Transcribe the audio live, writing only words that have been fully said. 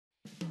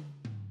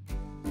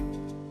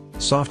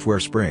Software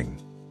Spring.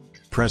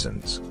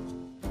 Presence.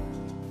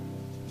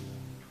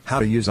 How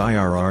to use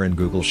IRR in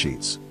Google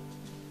Sheets.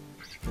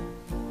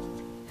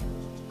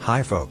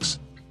 Hi folks.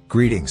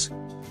 Greetings.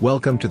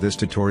 Welcome to this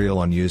tutorial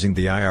on using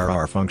the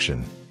IRR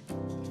function.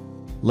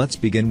 Let's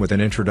begin with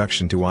an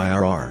introduction to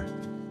IRR.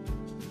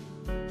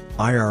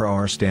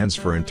 IRR stands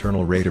for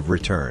Internal Rate of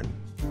Return.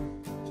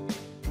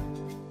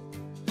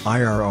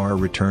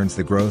 IRR returns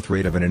the growth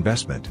rate of an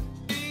investment.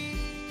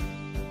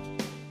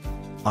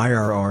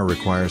 IRR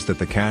requires that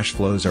the cash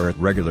flows are at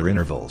regular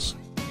intervals.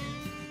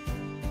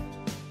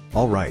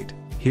 Alright,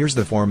 here's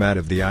the format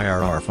of the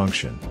IRR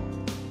function.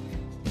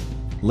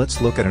 Let's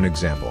look at an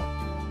example.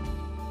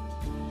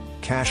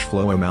 Cash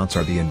flow amounts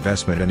are the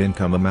investment and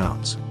income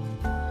amounts.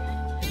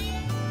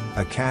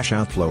 A cash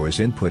outflow is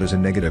input as a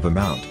negative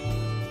amount.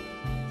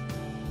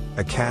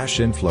 A cash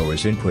inflow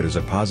is input as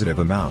a positive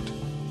amount.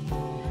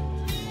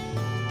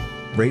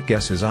 Rate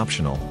guess is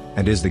optional,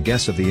 and is the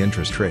guess of the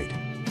interest rate.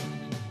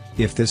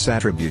 If this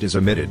attribute is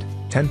omitted,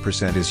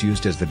 10% is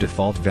used as the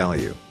default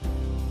value.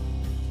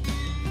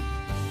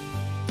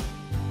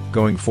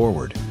 Going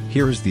forward,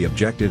 here is the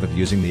objective of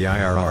using the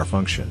IRR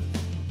function.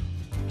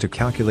 To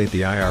calculate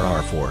the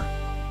IRR for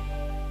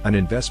an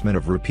investment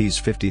of Rs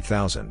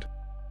 50,000.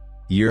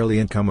 Yearly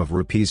income of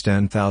Rs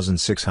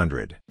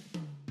 10,600.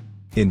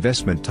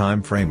 Investment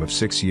time frame of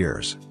 6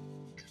 years.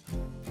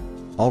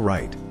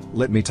 Alright,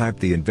 let me type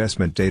the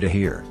investment data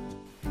here.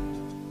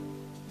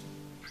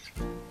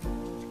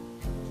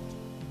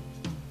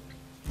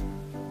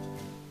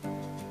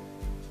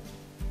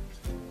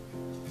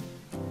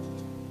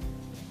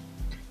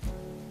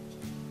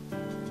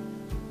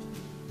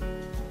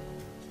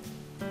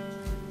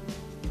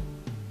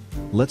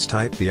 Let's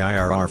type the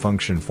IRR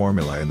function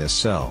formula in this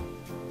cell.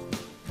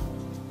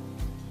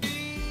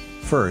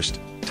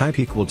 First, type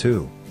equal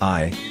to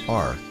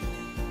IR.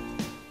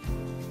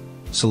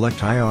 Select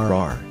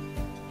IRR.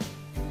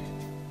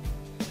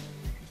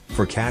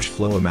 For cash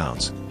flow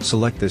amounts,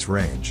 select this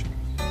range.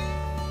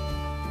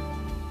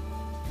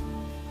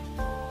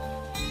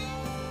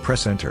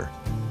 Press enter.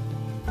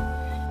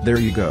 There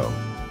you go.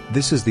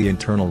 This is the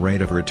internal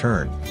rate of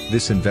return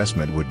this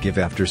investment would give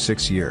after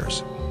 6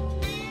 years.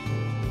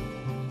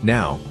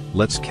 Now,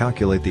 let's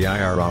calculate the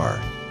IRR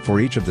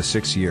for each of the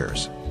 6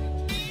 years.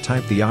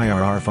 Type the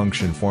IRR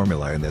function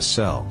formula in this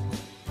cell.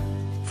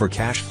 For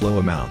cash flow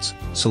amounts,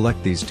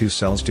 select these two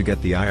cells to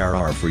get the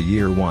IRR for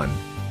year 1,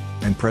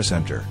 and press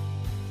enter.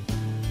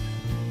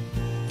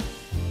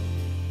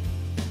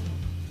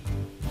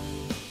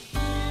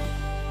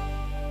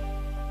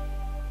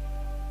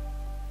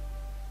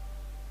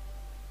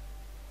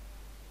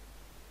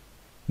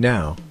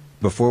 Now,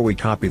 before we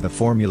copy the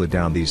formula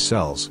down these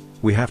cells,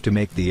 we have to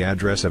make the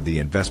address of the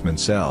investment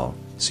cell,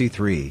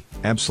 C3,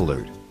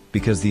 absolute,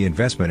 because the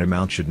investment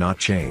amount should not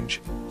change.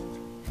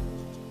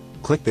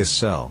 Click this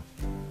cell.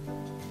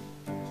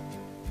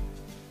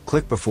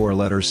 Click before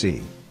letter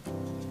C.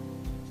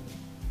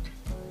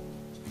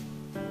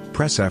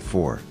 Press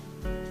F4.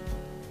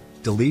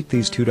 Delete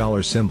these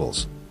 $2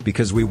 symbols,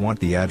 because we want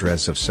the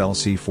address of cell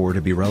C4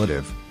 to be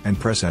relative, and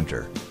press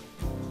enter.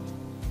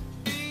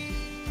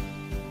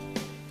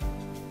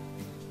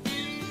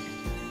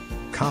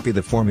 Copy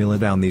the formula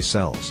down these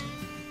cells.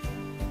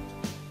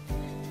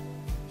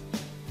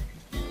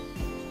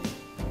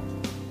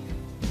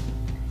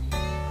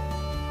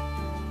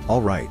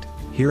 Alright,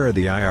 here are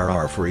the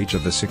IRR for each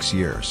of the 6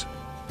 years.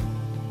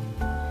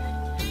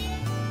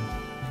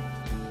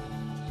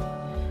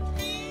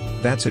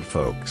 That's it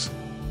folks.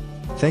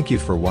 Thank you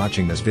for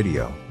watching this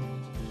video.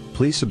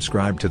 Please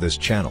subscribe to this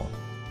channel.